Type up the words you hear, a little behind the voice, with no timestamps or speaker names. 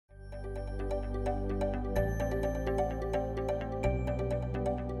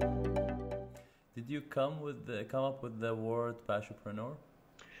you come up with the word passionpreneur?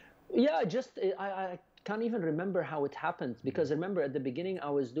 Yeah, just I can't even remember how it happened, because remember at the beginning I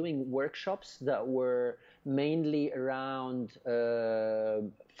was doing workshops that were mainly around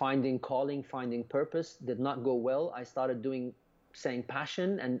finding calling, finding purpose. Did not go well. I started saying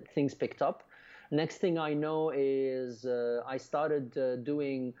passion, and things picked up. Next thing I know is I started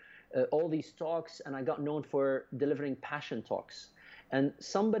doing all these talks, and I got known for delivering passion talks. And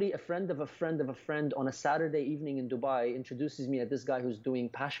somebody, a friend of a friend of a friend, on a Saturday evening in Dubai introduces me at this guy who's doing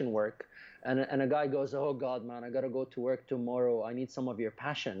passion work. And a guy goes, oh God, man, I got to go to work tomorrow. I need some of your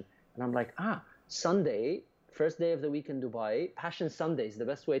passion. And I'm like, Sunday, first day of the week in Dubai, Passion Sunday is the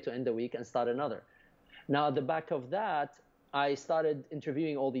best way to end the week and start another. Now, at the back of that, I started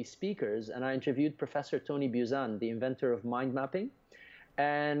interviewing all these speakers, and I interviewed Professor Tony Buzan, the inventor of mind mapping.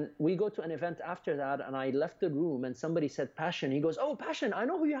 And we go to an event after that, and I left the room, and somebody said Passion. He goes, oh, Passion, I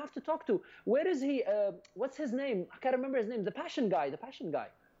know who you have to talk to. Where is he? What's his name? I can't remember his name. The Passion guy, the Passion guy.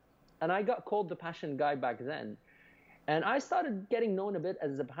 And I got called the Passion guy back then. And I started getting known a bit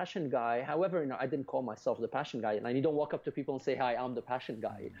as the Passion guy. However, I didn't call myself the Passion guy. And you don't walk up to people and say, hi, I'm the Passion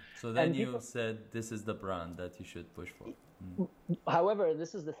guy. So then you said, this is the brand that you should push for. However,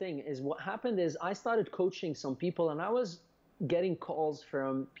 this is the thing, is what happened is I started coaching some people, and I was getting calls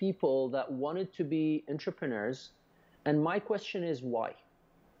from people that wanted to be entrepreneurs. And my question is, why?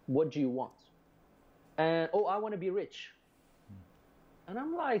 What do you want? And, oh, I want to be rich. And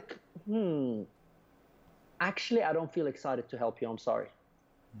I'm like, actually, I don't feel excited to help you. I'm sorry.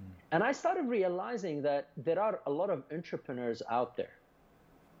 And I started realizing that there are a lot of entrepreneurs out there.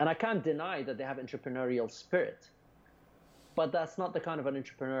 And I can't deny that they have entrepreneurial spirit. But that's not the kind of an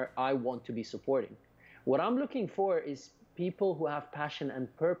entrepreneur I want to be supporting. What I'm looking for is people who have passion and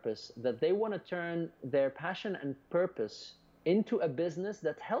purpose, that they want to turn their passion and purpose into a business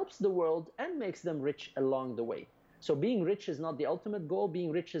that helps the world and makes them rich along the way. So being rich is not the ultimate goal.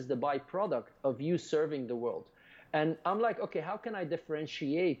 Being rich is the byproduct of you serving the world. And I'm like, okay, how can I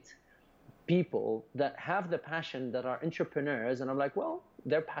differentiate people that have the passion, that are entrepreneurs? And I'm like, well,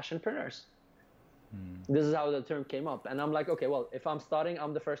 they're passionpreneurs. This is how the term came up. And I'm like, okay, well, if I'm starting,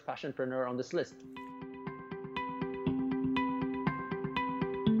 I'm the first passionpreneur on this list.